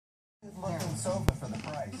looking sofa for the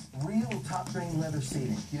price. Real top-grain leather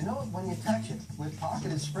seating. You know it when you touch it, with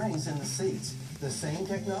pocketed springs in the seats. The same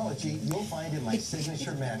technology you'll find in my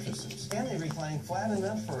signature mattresses. And they recline flat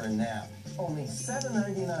enough for a nap. Only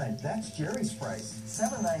 $7.99. That's Jerry's price.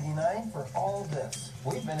 $7.99 for all this.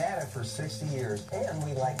 We've been at it for 60 years, and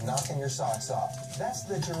we like knocking your socks off. That's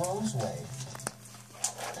the Jerome's way.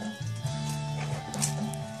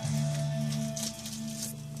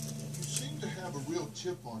 You seem to have a real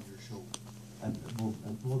chip on your shoulder.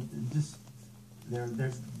 Well, just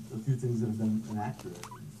there's a few things that have been inaccurate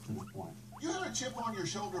to this point. You had a chip on your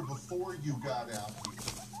shoulder before you got out here.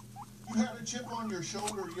 You had a chip on your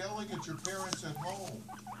shoulder yelling at your parents at home.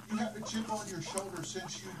 You had a chip on your shoulder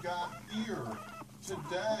since you got here.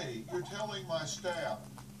 Today, you're telling my staff,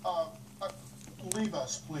 leave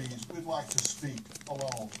us, please. We'd like to speak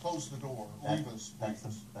alone. Close the door. Leave us, please.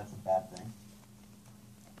 That's a bad thing.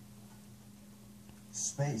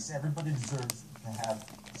 Space. Everybody deserves to have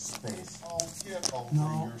space. Oh, get over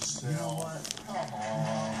yourself. You know what? Come on.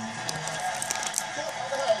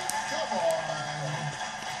 Come on.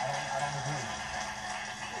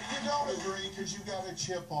 You don't agree because you got a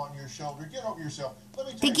chip on your shoulder. Get over yourself. Let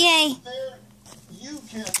me tell you, you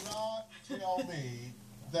cannot tell me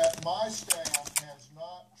that my staff has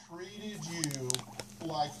not treated you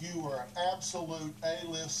like you were an absolute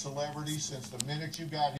A-list celebrity since the minute you got here.